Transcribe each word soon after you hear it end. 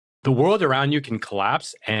The world around you can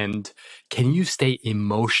collapse, and can you stay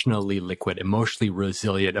emotionally liquid, emotionally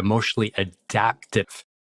resilient, emotionally adaptive?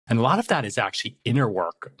 And a lot of that is actually inner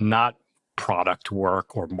work, not product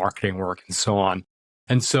work or marketing work and so on.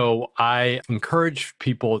 And so I encourage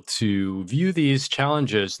people to view these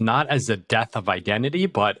challenges not as a death of identity,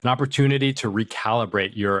 but an opportunity to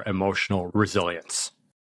recalibrate your emotional resilience.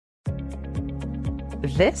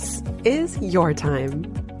 This is your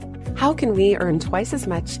time. How can we earn twice as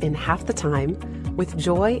much in half the time with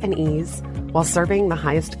joy and ease while serving the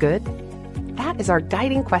highest good? That is our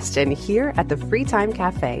guiding question here at the Free Time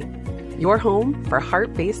Cafe, your home for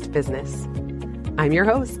heart-based business. I'm your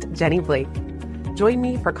host, Jenny Blake. Join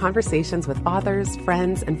me for conversations with authors,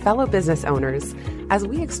 friends, and fellow business owners as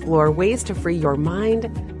we explore ways to free your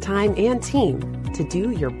mind, time, and team to do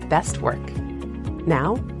your best work.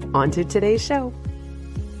 Now, on to today's show.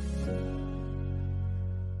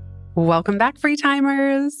 Welcome back, Free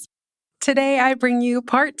Timers. Today, I bring you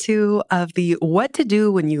part 2 of the What to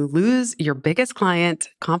Do When You Lose Your Biggest Client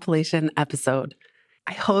compilation episode.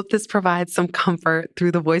 I hope this provides some comfort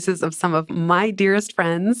through the voices of some of my dearest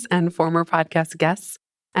friends and former podcast guests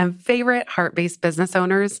and favorite heart-based business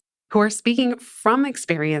owners who are speaking from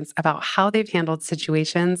experience about how they've handled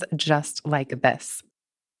situations just like this.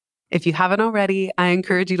 If you haven't already, I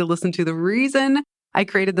encourage you to listen to the reason I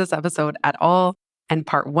created this episode at all. And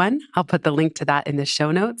part 1, I'll put the link to that in the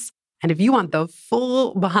show notes. And if you want the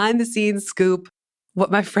full behind-the-scenes scoop, what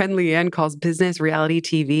my friend Leanne calls business reality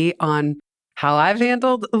TV on how I've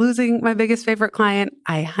handled losing my biggest favorite client,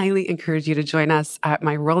 I highly encourage you to join us at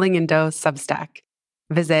my Rolling in Dough Substack.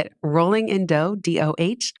 Visit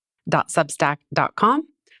rollingindough.substack.com,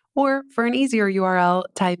 or for an easier URL,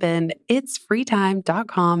 type in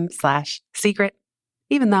itsfreetime.com/secret,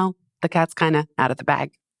 even though the cat's kind of out of the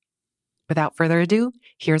bag. Without further ado,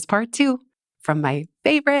 here's part 2 from my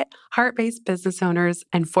favorite heart-based business owners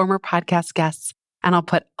and former podcast guests, and I'll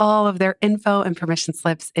put all of their info and permission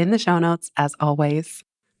slips in the show notes as always.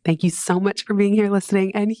 Thank you so much for being here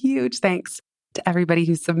listening, and huge thanks to everybody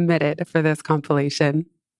who submitted for this compilation.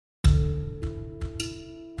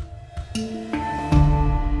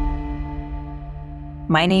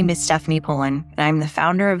 My name is Stephanie Pullen, and I'm the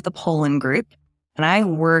founder of the Pullen Group. And I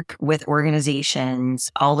work with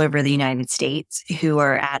organizations all over the United States who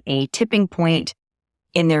are at a tipping point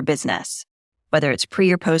in their business, whether it's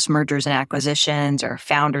pre or post mergers and acquisitions or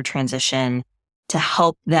founder transition, to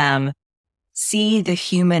help them see the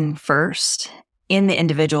human first in the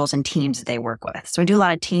individuals and teams that they work with. So I do a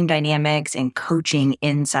lot of team dynamics and coaching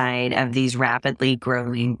inside of these rapidly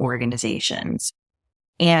growing organizations.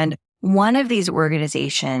 And one of these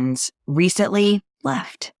organizations recently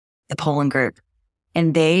left the Pullen Group.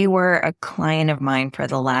 And they were a client of mine for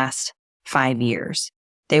the last 5 years.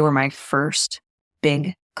 They were my first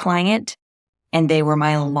big client, and they were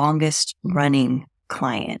my longest running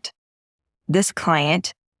client. This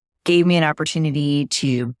client gave me an opportunity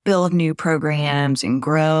to build new programs and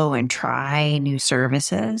grow and try new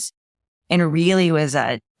services, and really was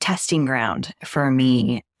a testing ground for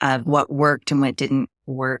me of what worked and what didn't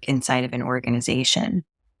work inside of an organization.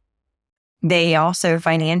 They also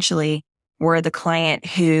financially were the client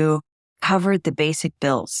who covered the basic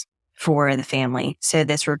bills for the family. So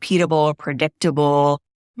this repeatable, predictable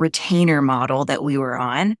retainer model that we were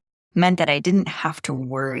on meant that I didn't have to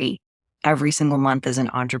worry every single month as an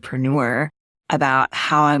entrepreneur about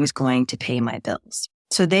how I was going to pay my bills.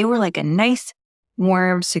 So they were like a nice,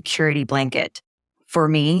 warm security blanket for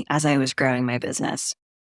me as I was growing my business.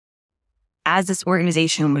 As this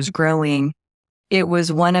organization was growing, it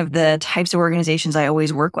was one of the types of organizations I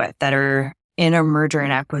always work with that are in a merger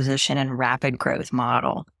and acquisition and rapid growth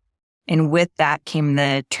model. And with that came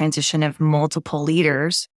the transition of multiple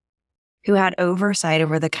leaders who had oversight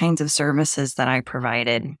over the kinds of services that I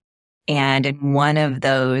provided. And in one of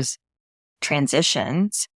those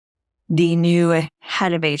transitions, the new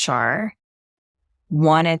head of HR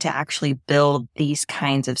wanted to actually build these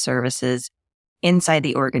kinds of services inside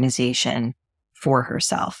the organization for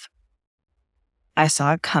herself. I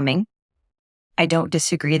saw it coming. I don't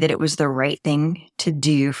disagree that it was the right thing to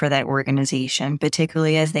do for that organization,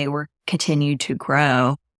 particularly as they were continued to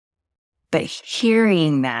grow. But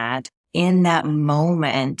hearing that in that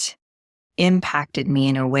moment impacted me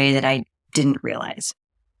in a way that I didn't realize.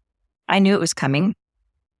 I knew it was coming.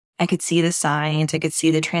 I could see the signs. I could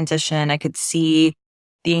see the transition. I could see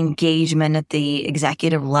the engagement at the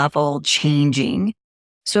executive level changing.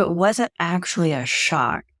 So it wasn't actually a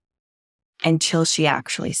shock until she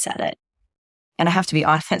actually said it. And I have to be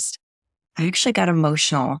honest, I actually got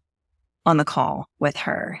emotional on the call with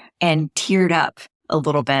her and teared up a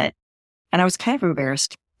little bit. And I was kind of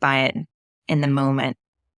embarrassed by it in the moment.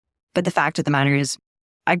 But the fact of the matter is,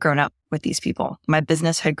 I'd grown up with these people. My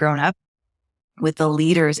business had grown up with the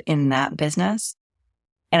leaders in that business.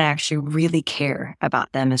 And I actually really care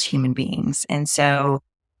about them as human beings. And so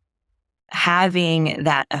having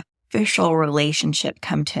that official relationship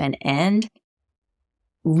come to an end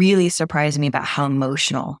really surprised me about how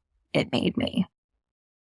emotional it made me.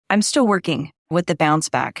 I'm still working what the bounce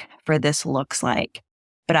back for this looks like,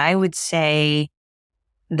 but I would say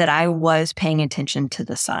that I was paying attention to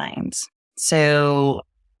the signs. So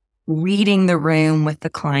reading the room with the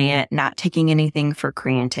client, not taking anything for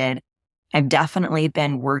granted. I've definitely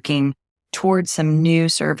been working towards some new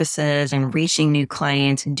services and reaching new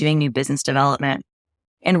clients and doing new business development.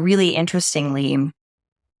 And really interestingly,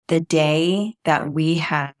 the day that we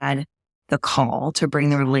had the call to bring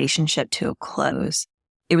the relationship to a close,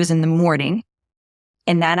 it was in the morning.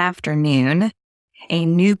 And that afternoon, a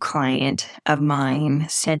new client of mine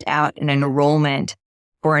sent out an enrollment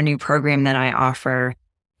for a new program that I offer.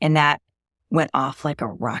 And that went off like a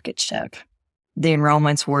rocket ship. The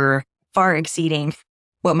enrollments were far exceeding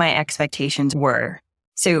what my expectations were.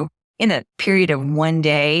 So in a period of one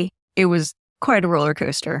day, it was quite a roller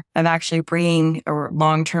coaster of actually bringing a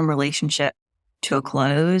long-term relationship to a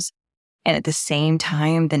close. And at the same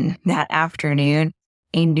time, then that afternoon,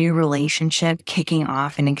 a new relationship kicking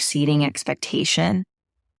off and exceeding expectation.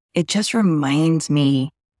 It just reminds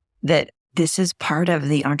me that this is part of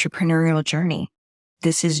the entrepreneurial journey.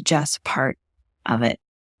 This is just part of it.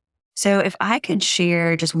 So if I could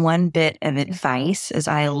share just one bit of advice as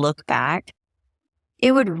I look back,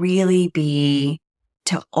 it would really be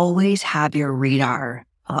to always have your radar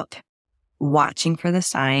up, watching for the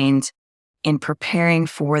signs and preparing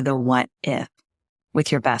for the what if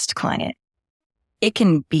with your best client. It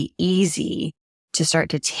can be easy to start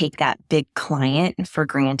to take that big client for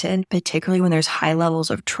granted, particularly when there's high levels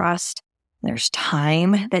of trust, there's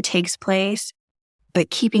time that takes place. But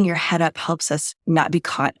keeping your head up helps us not be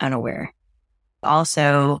caught unaware.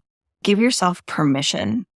 Also, give yourself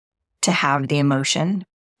permission to have the emotion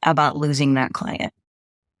about losing that client.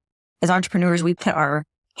 As entrepreneurs, we put our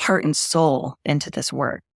heart and soul into this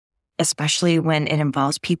work, especially when it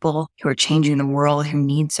involves people who are changing the world, who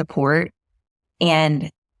need support. And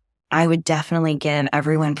I would definitely give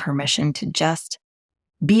everyone permission to just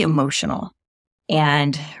be emotional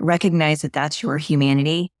and recognize that that's your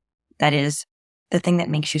humanity. That is the thing that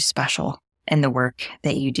makes you special in the work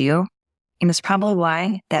that you do. And it's probably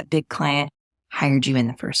why that big client hired you in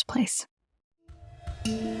the first place.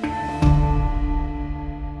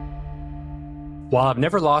 While I've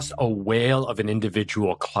never lost a whale of an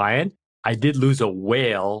individual client, I did lose a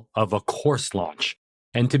whale of a course launch.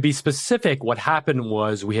 And to be specific, what happened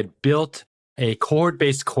was we had built a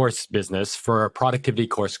cohort-based course business for a productivity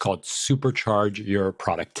course called Supercharge Your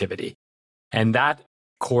Productivity. And that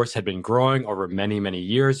course had been growing over many, many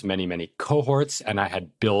years, many cohorts, and I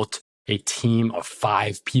had built a team of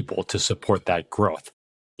 5 people to support that growth.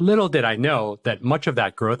 Little did I know that much of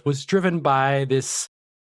that growth was driven by this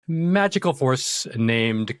magical force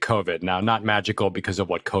named COVID. Now, not magical because of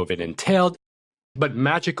what COVID entailed, but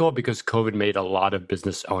magical because COVID made a lot of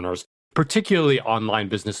business owners, particularly online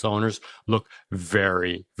business owners, look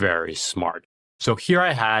very, very smart. So here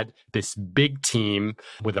I had this big team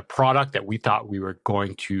with a product that we thought we were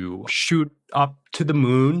going to shoot up to the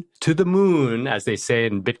moon, as they say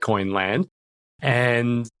in Bitcoin land.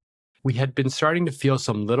 And we had been starting to feel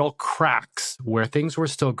some little cracks where things were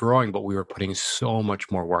still growing, but we were putting so much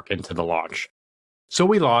more work into the launch. So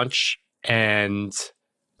we launch, and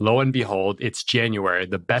lo and behold, it's January,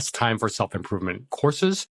 the best time for self-improvement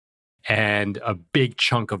courses and a big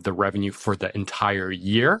chunk of the revenue for the entire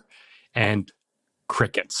year. And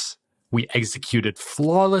crickets. We executed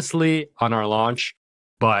flawlessly on our launch,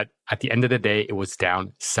 but at the end of the day, it was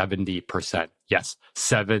down 70%. Yes,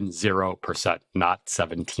 70%, not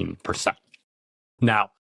 17%.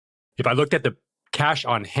 Now, if I looked at the cash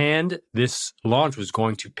on hand, this launch was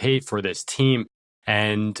going to pay for this team.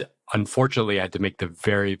 And unfortunately, I had to make the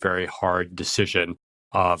very, very hard decision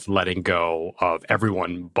of letting go of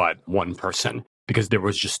everyone but one person because there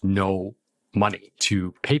was just no money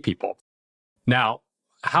to pay people. Now,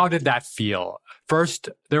 how did that feel? First,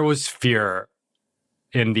 there was fear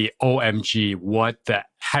in the OMG, what the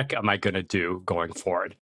heck am I going to do going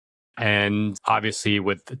forward? And obviously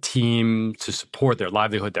with the team to support their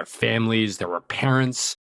livelihood, their families, there were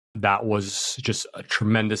parents, that was just a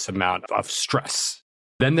tremendous amount of stress.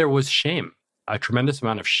 Then there was shame, a tremendous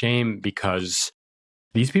amount of shame because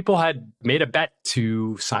these people had made a bet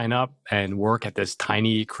to sign up and work at this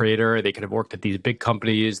tiny creator. They could have worked at these big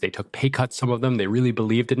companies. They took pay cuts, some of them. They really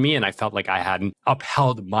believed in me. And I felt like I hadn't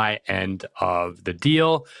upheld my end of the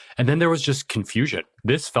deal. And then there was just confusion.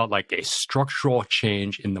 This felt like a structural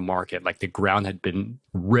change in the market, like the ground had been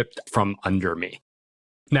ripped from under me.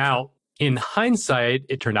 Now, in hindsight,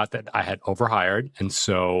 it turned out that I had overhired. And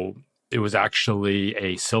so it was actually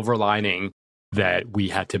a silver lining that we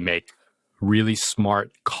had to make really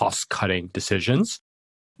smart cost-cutting decisions.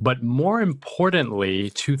 But more importantly,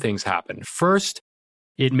 two things happened. First,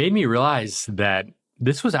 it made me realize that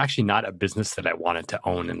this was actually not a business that I wanted to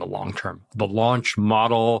own in the long term. The launch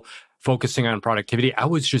model, focusing on productivity, I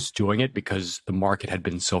was just doing it because the market had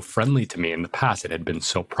been so friendly to me in the past. It had been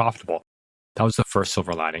so profitable. That was the first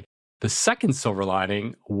silver lining. The second silver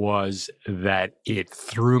lining was that it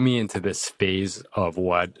threw me into this phase of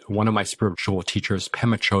what one of my spiritual teachers,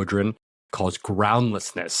 Pema Chodron, calls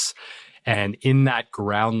groundlessness. And in that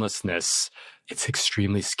groundlessness, it's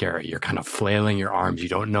extremely scary. You're kind of flailing your arms. You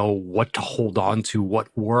don't know what to hold on to, what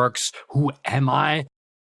works, who am I?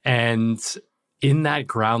 And in that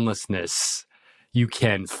groundlessness, you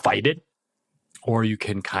can fight it or you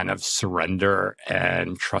can kind of surrender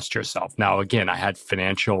and trust yourself. Now, again, I had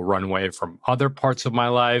financial runway from other parts of my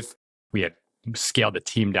life. We had scaled the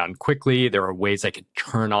team down quickly. There were ways I could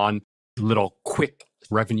turn on little quick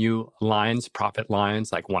revenue lines, profit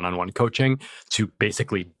lines, like one-on-one coaching to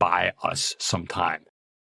basically buy us some time.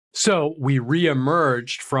 So we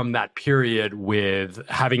reemerged from that period with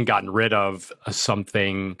having gotten rid of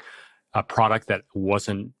a product that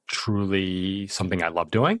wasn't truly something I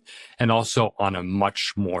love doing, and also on a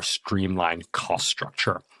much more streamlined cost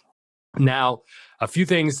structure. Now, a few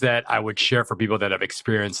things that I would share for people that have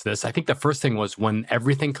experienced this. I think the first thing was when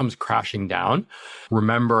everything comes crashing down,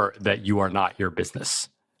 remember that you are not your business.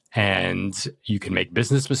 And you can make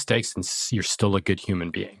business mistakes and you're still a good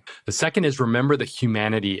human being. The second is remember the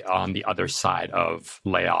humanity on the other side of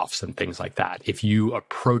layoffs and things like that. If you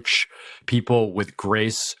approach people with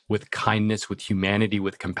grace, with kindness, with humanity,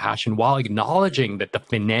 with compassion, while acknowledging that the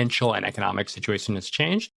financial and economic situation has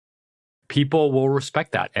changed, people will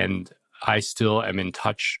respect that. And I still am in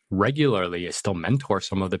touch regularly. I still mentor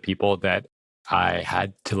some of the people that I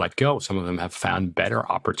had to let go. Some of them have found better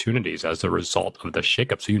opportunities as a result of the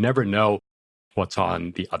shakeup. So you never know what's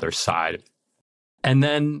on the other side. And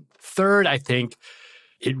then third, I think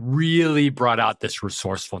it really brought out this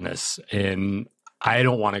resourcefulness in I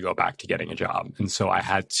don't want to go back to getting a job. And so I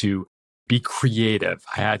had to be creative.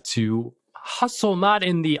 I had to hustle, not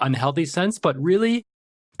in the unhealthy sense, but really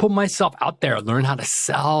put myself out there, learn how to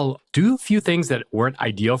sell, do a few things that weren't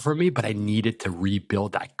ideal for me, but I needed to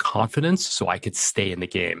rebuild that confidence so I could stay in the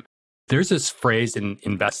game. There's this phrase in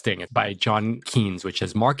investing by John Keynes, which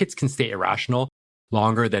says markets can stay irrational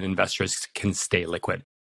longer than investors can stay liquid.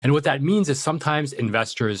 And what that means is sometimes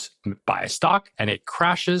investors buy a stock and it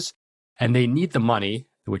crashes and they need the money,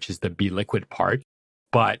 which is the be liquid part,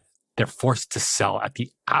 but they're forced to sell at the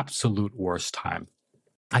absolute worst time.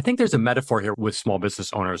 I think there's a metaphor here with small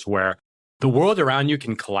business owners where the world around you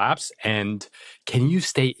can collapse and can you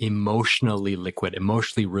stay emotionally liquid,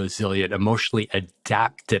 emotionally resilient, emotionally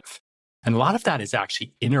adaptive? And a lot of that is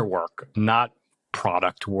actually inner work, not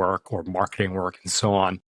product work or marketing work and so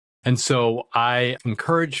on. And so I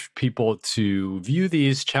encourage people to view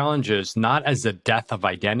these challenges not as a death of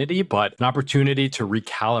identity, but an opportunity to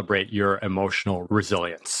recalibrate your emotional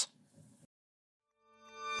resilience.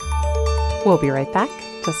 We'll be right back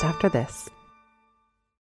just after this.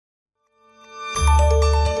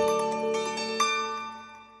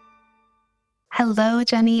 Hello,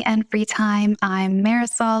 Jenny and Free Time. I'm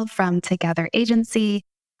Marisol from Together Agency,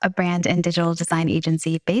 a brand and digital design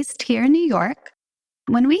agency based here in New York.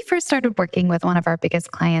 When we first started working with one of our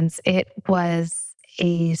biggest clients, it was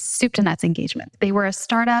a soup to nuts engagement. They were a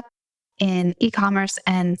startup in e-commerce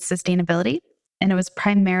and sustainability, and it was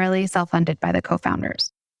primarily self-funded by the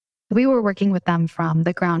co-founders. We were working with them from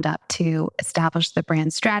the ground up to establish the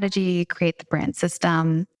brand strategy, create the brand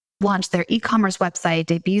system, launch their e-commerce website,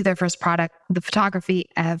 debut their first product, the photography,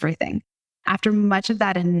 everything. After much of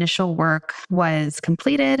that initial work was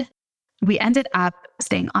completed, we ended up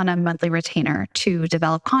staying on a monthly retainer to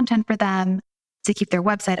develop content for them, to keep their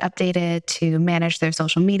website updated, to manage their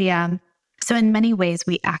social media. So in many ways,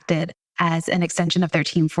 we acted as an extension of their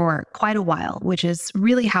team for quite a while, which is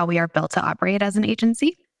really how we are built to operate as an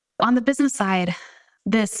agency. On the business side,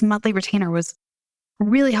 this monthly retainer was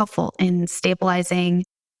really helpful in stabilizing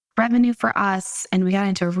revenue for us, and we got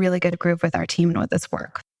into a really good groove with our team and with this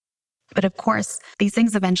work. But of course, these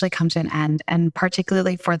things eventually come to an end, and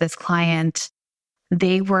particularly for this client,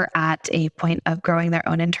 they were at a point of growing their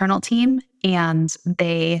own internal team, and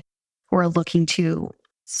they were looking to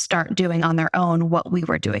start doing on their own what we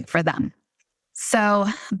were doing for them. So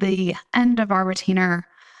the end of our retainer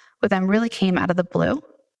with them really came out of the blue.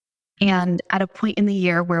 And at a point in the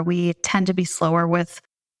year where we tend to be slower with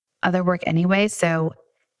other work anyway, so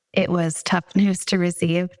it was tough news to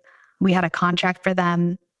receive. We had a contract for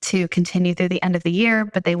them to continue through the end of the year,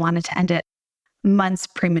 but they wanted to end it months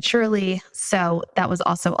prematurely. So that was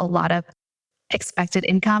also a lot of expected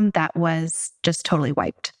income that was just totally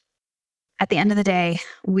wiped. At the end of the day,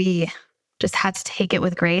 we just had to take it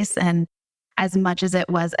with grace. And as much as it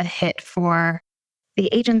was a hit for the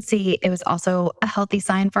agency, it was also a healthy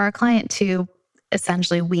sign for our client to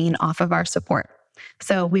essentially wean off of our support.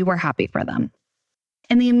 So we were happy for them.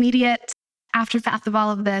 In the immediate aftermath of all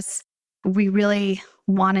of this, we really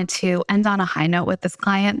wanted to end on a high note with this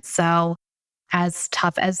client. So as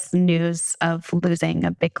tough as news of losing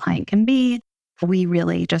a big client can be, we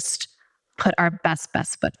really just put our best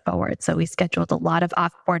foot forward. So we scheduled a lot of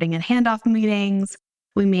offboarding and handoff meetings.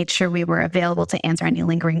 We made sure we were available to answer any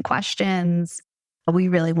lingering questions. We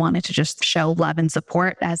really wanted to just show love and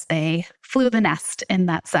support as they flew the nest in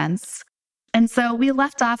that sense. And so we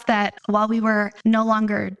left off that while we were no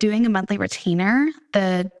longer doing a monthly retainer,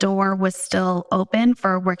 the door was still open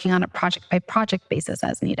for working on a project by project basis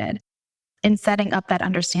as needed. In setting up that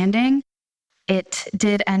understanding, it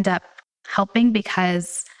did end up helping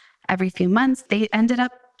because every few months they ended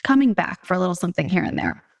up coming back for a little something here and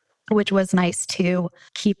there, which was nice to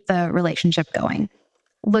keep the relationship going.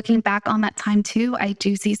 Looking back on that time too, I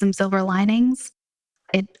do see some silver linings.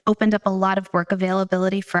 It opened up a lot of work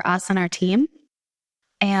availability for us and our team.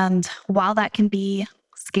 And while that can be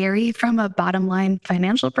scary from a bottom line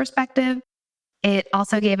financial perspective, it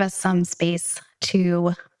also gave us some space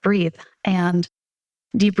to breathe and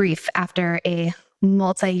debrief after a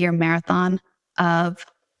multi-year marathon of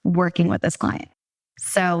working with this client.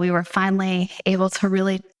 So we were finally able to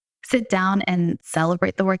really sit down and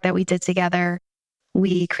celebrate the work that we did together.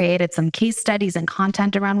 We created some case studies and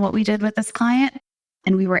content around what we did with this client.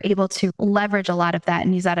 And we were able to leverage a lot of that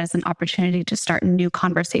and use that as an opportunity to start new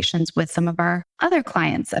conversations with some of our other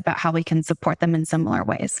clients about how we can support them in similar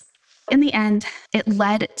ways. In the end, it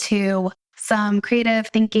led to some creative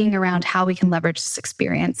thinking around how we can leverage this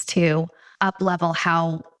experience to up-level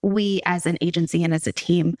how we as an agency and as a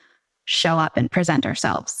team show up and present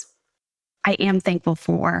ourselves. I am thankful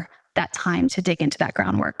for that time to dig into that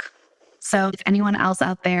groundwork. So if anyone else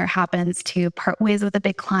out there happens to part ways with a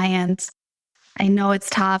big client, I know it's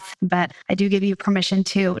tough, but I do give you permission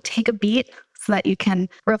to take a beat so that you can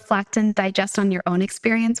reflect and digest on your own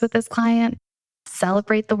experience with this client.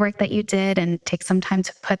 Celebrate the work that you did and take some time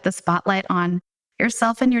to put the spotlight on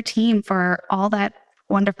yourself and your team for all that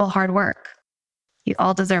wonderful hard work. You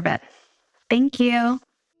all deserve it. Thank you.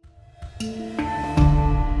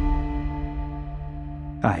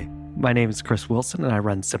 Hi, my name is Chris Wilson and I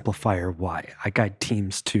run Simplifier Y. I guide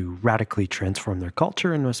teams to radically transform their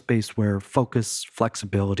culture into a space where focus,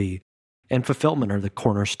 flexibility, and fulfillment are the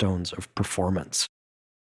cornerstones of performance.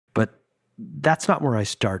 But that's not where I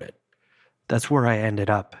started. That's where I ended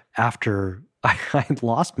up after I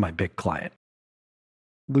lost my big client.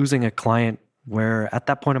 Losing a client where at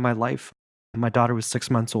that point in my life, my daughter was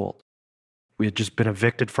 6 months old. We had just been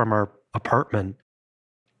evicted from our apartment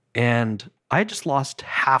and I had just lost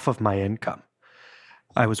half of my income.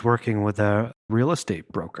 I was working with a real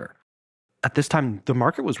estate broker. At this time, the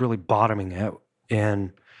market was really bottoming out.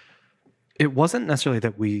 And it wasn't necessarily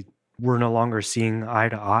that we were no longer seeing eye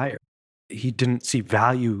to eye. He didn't see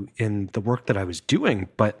value in the work that I was doing,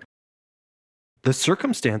 but the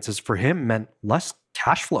circumstances for him meant less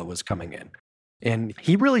cash flow was coming in. And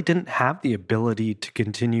he really didn't have the ability to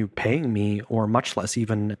continue paying me, or much less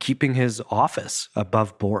even keeping his office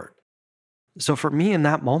above board. So for me in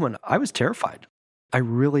that moment, I was terrified. I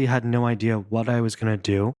really had no idea what I was going to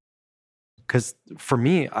do. Because for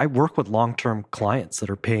me, I work with long-term clients that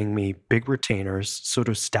are paying me big retainers. So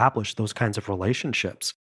to establish those kinds of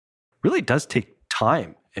relationships really does take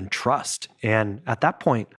time and trust. And at that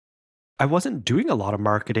point, I wasn't doing a lot of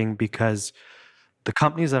marketing because the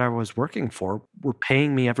companies that I was working for were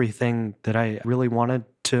paying me everything that I really wanted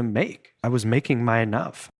to make. I was making my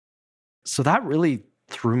enough. So that really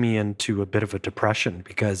threw me into a bit of a depression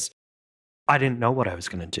because I didn't know what I was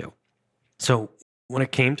going to do. So when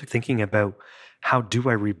it came to thinking about how do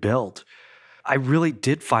I rebuild, I really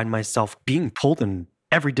did find myself being pulled in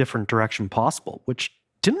every different direction possible, which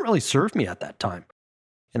didn't really serve me at that time.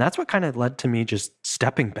 And that's what kind of led to me just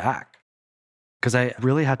stepping back, because I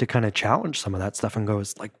really had to kind of challenge some of that stuff and go,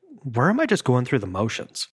 where am I just going through the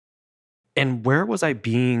motions? And where was I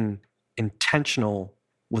being intentional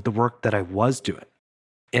with the work that I was doing?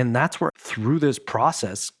 And that's where, through this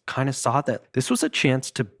process, kind of saw that this was a chance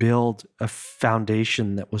to build a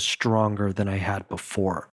foundation that was stronger than I had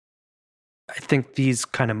before. I think these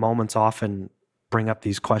kind of moments often bring up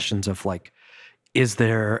these questions of like, is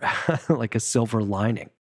there like a silver lining?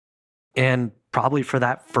 And probably for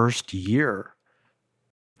that first year,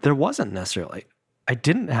 there wasn't necessarily. I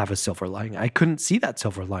didn't have a silver lining. I couldn't see that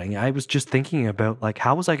silver lining. I was just thinking about like,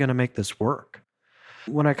 how was I going to make this work?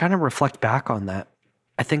 When I kind of reflect back on that,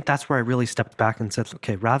 I think that's where I really stepped back and said,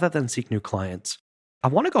 okay, rather than seek new clients, I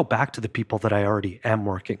want to go back to the people that I already am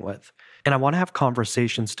working with. And I want to have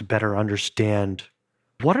conversations to better understand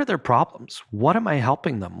what are their problems? What am I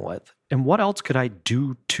helping them with? And what else could I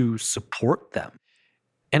do to support them?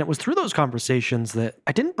 And it was through those conversations that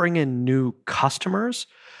I didn't bring in new customers,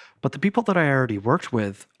 but the people that I already worked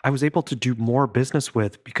with, I was able to do more business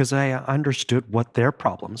with because I understood what their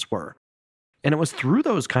problems were. And it was through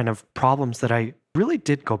those kind of problems that I really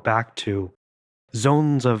did go back to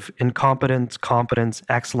zones of incompetence, competence,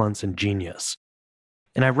 excellence, and genius.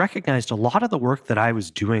 And I recognized a lot of the work that I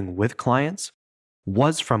was doing with clients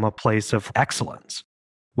was from a place of excellence,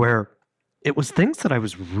 where it was things that I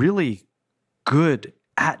was really good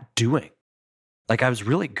at doing. Like I was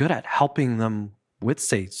really good at helping them with,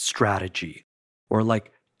 say, strategy or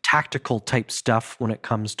like tactical type stuff when it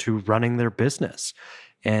comes to running their business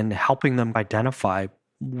and helping them identify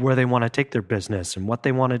where they want to take their business and what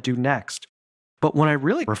they want to do next. But when I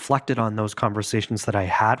really reflected on those conversations that I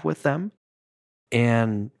had with them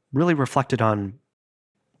and really reflected on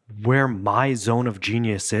where my zone of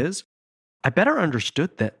genius is, I better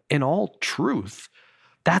understood that in all truth,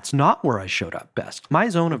 that's not where I showed up best. My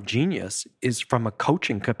zone of genius is from a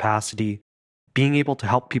coaching capacity, being able to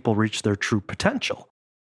help people reach their true potential.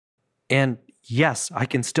 And yes, I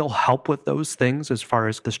can still help with those things as far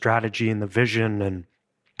as the strategy and the vision and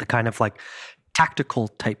the kind of like tactical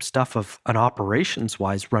type stuff of an operations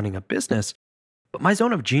wise running a business. But my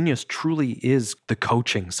zone of genius truly is the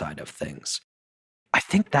coaching side of things. I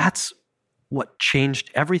think that's what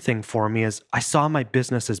changed everything for me is I saw my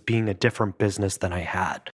business as being a different business than I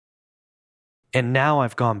had. And now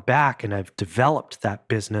I've gone back and I've developed that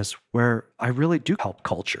business where I really do help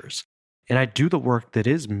cultures and I do the work that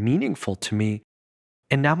is meaningful to me.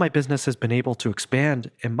 And now my business has been able to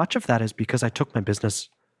expand. And much of that is because I took my business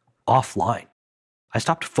offline. I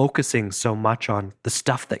stopped focusing so much on the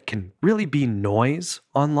stuff that can really be noise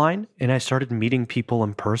online. And I started meeting people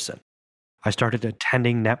in person. I started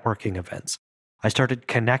attending networking events. I started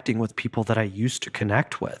connecting with people that I used to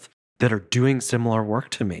connect with that are doing similar work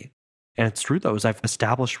to me. And it's through those I've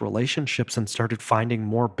established relationships and started finding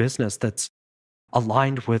more business that's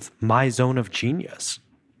aligned with my zone of genius.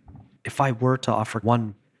 If I were to offer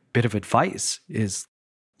one bit of advice is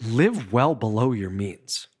live well below your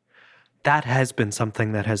means. That has been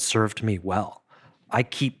something that has served me well. I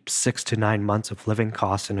keep 6 to 9 months of living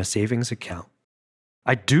costs in a savings account.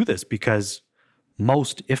 I do this because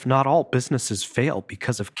most, if not all, businesses fail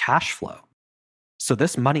because of cash flow. So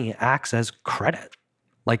this money acts as credit,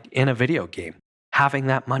 like in a video game. Having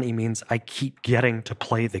that money means I keep getting to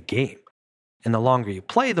play the game. And the longer you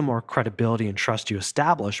play, the more credibility and trust you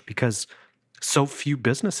establish because so few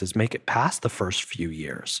businesses make it past the first few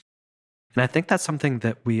years. And I think that's something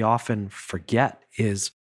that we often forget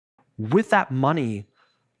is with that money,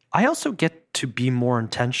 I also get to be more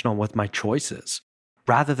intentional with my choices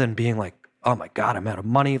rather than being like, oh my God, I'm out of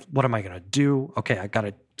money. What am I going to do? Okay, I got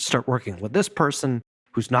to start working with this person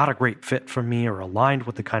who's not a great fit for me or aligned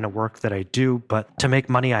with the kind of work that I do. But to make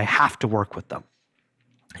money, I have to work with them.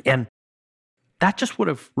 And that just would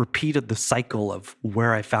have repeated the cycle of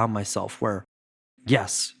where I found myself where,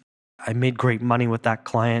 yes, I made great money with that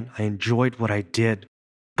client. I enjoyed what I did,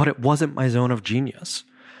 but it wasn't my zone of genius.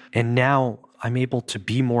 And now I'm able to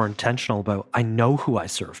be more intentional about, I know who I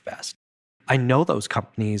serve best. I know those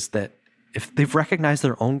companies that if they've recognized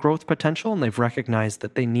their own growth potential and they've recognized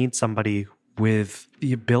that they need somebody with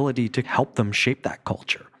the ability to help them shape that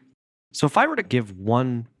culture. So if I were to give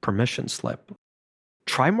one permission slip,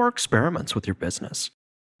 try more experiments with your business.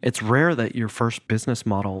 It's rare that your first business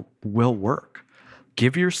model will work.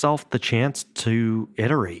 Give yourself the chance to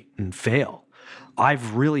iterate and fail.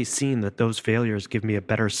 I've really seen that those failures give me a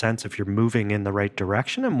better sense if you're moving in the right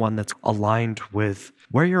direction and one that's aligned with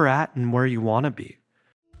where you're at and where you want to be.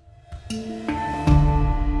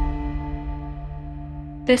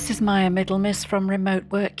 This is Maya Middlemiss from Remote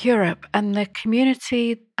Work Europe, and the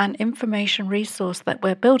community and information resource that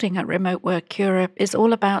we're building at Remote Work Europe is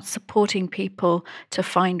all about supporting people to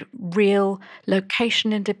find real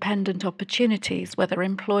location-independent opportunities, whether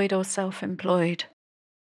employed or self-employed.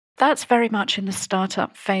 That's very much in the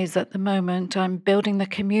startup phase at the moment. I'm building the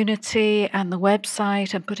community and the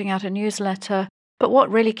website and putting out a newsletter. But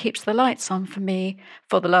what really keeps the lights on for me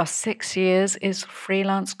for the last 6 years is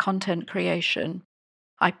freelance content creation.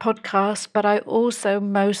 I podcast, but I also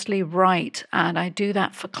mostly write, and I do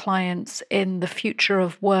that for clients in the future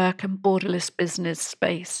of work and borderless business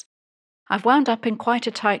space. I've wound up in quite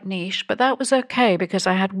a tight niche, but that was okay because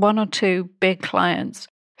I had 1 or 2 big clients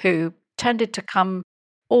who tended to come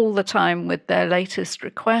all the time with their latest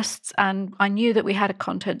requests, and I knew that we had a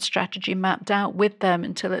content strategy mapped out with them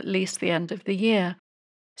until at least the end of the year.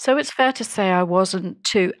 So it's fair to say I wasn't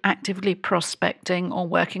too actively prospecting or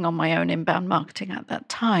working on my own inbound marketing at that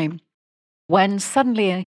time. When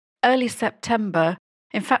suddenly, early September,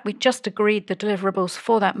 in fact, we just agreed the deliverables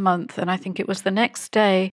for that month, and I think it was the next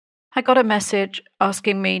day, I got a message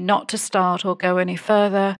asking me not to start or go any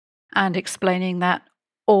further and explaining that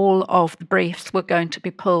all of the briefs were going to be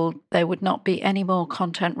pulled. There would not be any more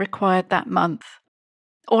content required that month,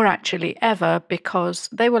 or actually ever, because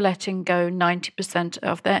they were letting go 90%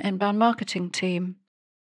 of their inbound marketing team.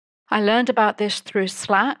 I learned about this through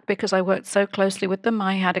Slack because I worked so closely with them.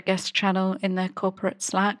 I had a guest channel in their corporate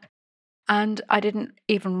Slack, and I didn't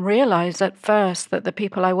even realize at first that the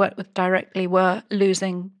people I worked with directly were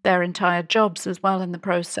losing their entire jobs as well in the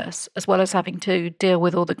process, as well as having to deal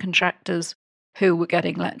with all the contractors who were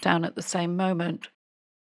getting let down at the same moment.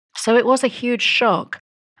 So it was a huge shock.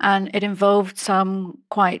 And it involved some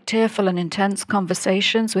quite tearful and intense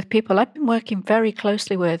conversations with people I've been working very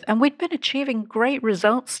closely with. And we'd been achieving great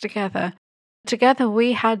results together. Together,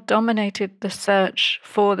 we had dominated the search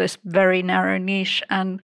for this very narrow niche.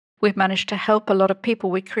 And we've managed to help a lot of people.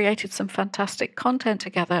 We created some fantastic content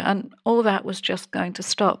together. And all that was just going to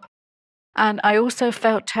stop. And I also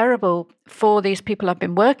felt terrible for these people I've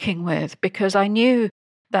been working with because I knew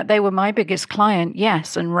that they were my biggest client,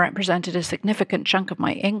 yes, and represented a significant chunk of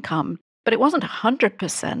my income, but it wasn't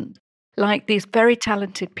 100%, like these very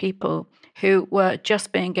talented people who were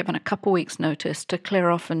just being given a couple weeks' notice to clear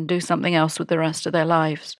off and do something else with the rest of their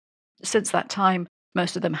lives. Since that time,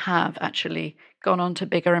 most of them have actually gone on to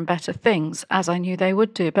bigger and better things, as I knew they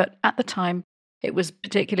would do, but at the time, it was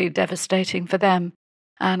particularly devastating for them,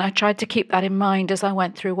 and I tried to keep that in mind as I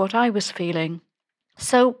went through what I was feeling.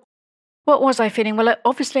 So, what was I feeling? Well,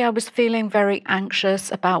 obviously, I was feeling very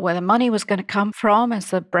anxious about where the money was going to come from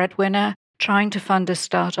as a breadwinner, trying to fund a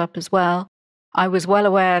startup as well. I was well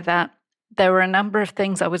aware that there were a number of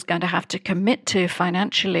things I was going to have to commit to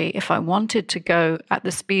financially if I wanted to go at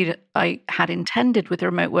the speed I had intended with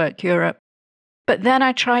Remote Work Europe. But then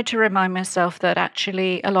I tried to remind myself that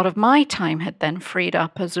actually a lot of my time had then freed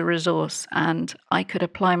up as a resource, and I could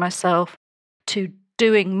apply myself to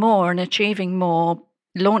doing more and achieving more,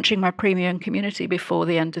 launching my premium community before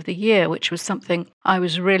the end of the year, which was something I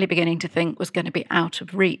was really beginning to think was going to be out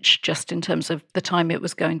of reach just in terms of the time it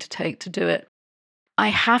was going to take to do it. I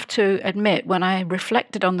have to admit, when I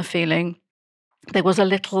reflected on the feeling, there was a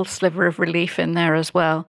little sliver of relief in there as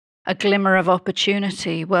well, a glimmer of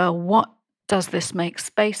opportunity. Well, what does this make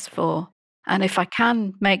space for? And if I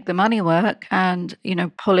can make the money work and,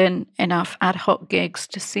 pull in enough ad hoc gigs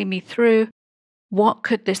to see me through, what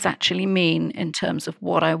could this actually mean in terms of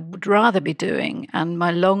what I would rather be doing and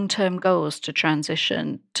my long-term goals to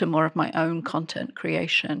transition to more of my own content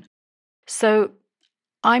creation? So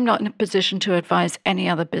I'm not in a position to advise any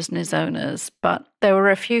other business owners, but there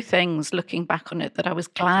were a few things looking back on it that I was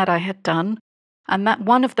glad I had done. And that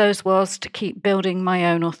one of those was to keep building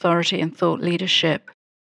my own authority and thought leadership.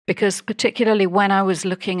 Because particularly when I was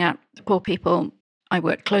looking at the poor people I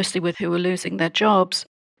worked closely with who were losing their jobs,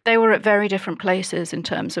 they were at very different places in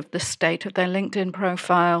terms of the state of their LinkedIn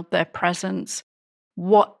profile, their presence,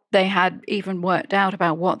 what they had even worked out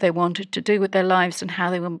about what they wanted to do with their lives and how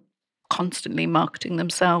they were constantly marketing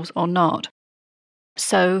themselves or not.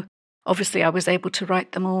 So obviously I was able to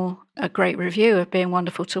write them all a great review of being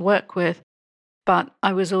wonderful to work with, but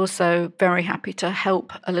I was also very happy to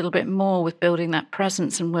help a little bit more with building that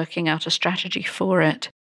presence and working out a strategy for it.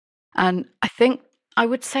 And I think I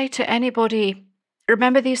would say to anybody,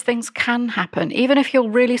 remember, these things can happen, even if you're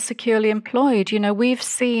really securely employed. We've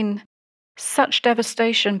seen such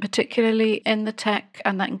devastation, particularly in the tech,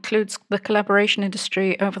 and that includes the collaboration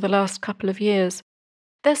industry over the last couple of years.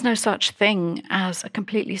 There's no such thing as a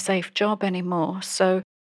completely safe job anymore. So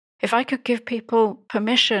if I could give people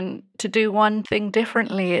permission to do one thing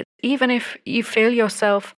differently, even if you feel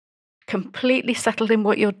yourself completely settled in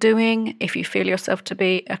what you're doing, if you feel yourself to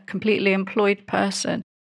be a completely employed person,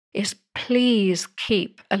 is please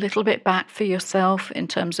keep a little bit back for yourself in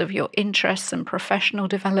terms of your interests and professional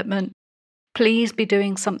development. Please be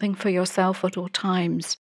doing something for yourself at all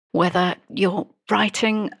times, whether you're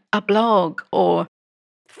writing a blog or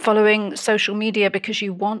following social media because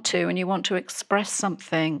you want to and you want to express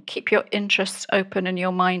something. Keep your interests open and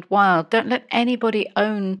your mind wild. Don't let anybody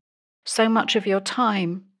own so much of your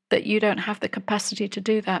time that you don't have the capacity to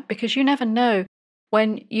do that, because you never know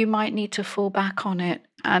when you might need to fall back on it.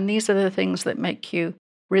 And these are the things that make you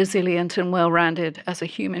resilient and well-rounded as a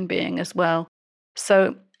human being as well.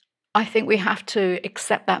 So I think we have to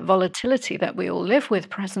accept that volatility that we all live with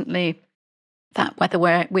presently, that whether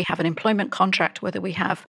we have an employment contract, whether we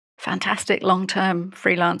have fantastic long-term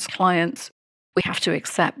freelance clients, we have to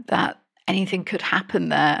accept that anything could happen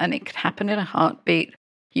there, and it could happen in a heartbeat.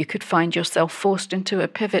 You could find yourself forced into a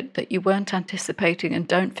pivot that you weren't anticipating and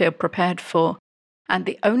don't feel prepared for. And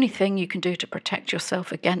the only thing you can do to protect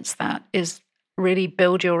yourself against that is really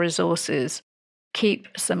build your resources. Keep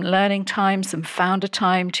some learning time, some founder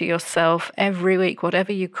time to yourself every week,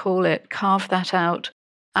 whatever you call it. Carve that out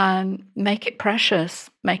and make it precious,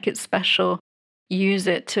 make it special. Use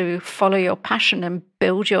it to follow your passion and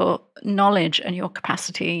build your knowledge and your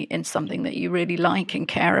capacity in something that you really like and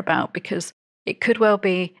care about, because it could well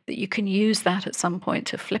be that you can use that at some point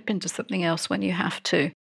to flip into something else when you have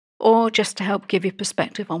to, or just to help give you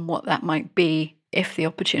perspective on what that might be if the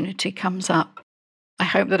opportunity comes up. I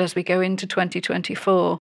hope that as we go into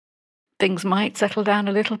 2024, things might settle down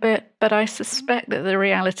a little bit, but I suspect that the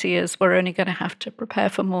reality is we're only going to have to prepare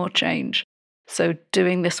for more change. So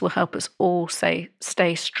doing this will help us all stay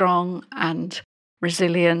strong and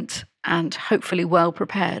resilient and hopefully well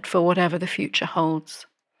prepared for whatever the future holds.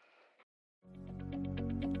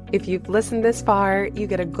 If you've listened this far, you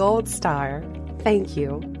get a gold star. Thank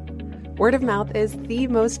you. Word of mouth is the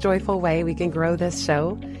most joyful way we can grow this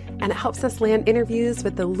show, and it helps us land interviews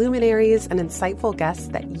with the luminaries and insightful guests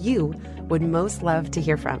that you would most love to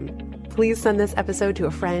hear from. Please send this episode to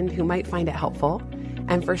a friend who might find it helpful.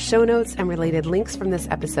 And for show notes and related links from this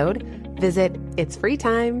episode, visit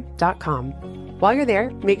itsfreetime.com. While you're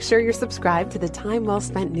there, make sure you're subscribed to the Time Well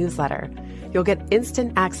Spent newsletter. You'll get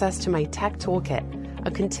instant access to my tech toolkit,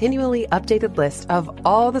 a continually updated list of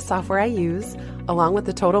all the software I use, along with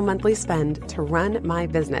the total monthly spend to run my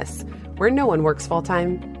business, where no one works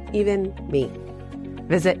full-time, even me.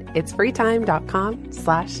 Visit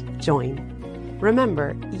itsfreetime.com/join.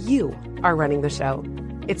 Remember, you are running the show.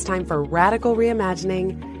 It's time for radical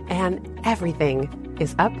reimagining, and everything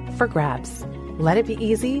is up for grabs. Let it be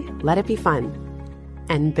easy, let it be fun,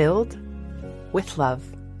 and build with love.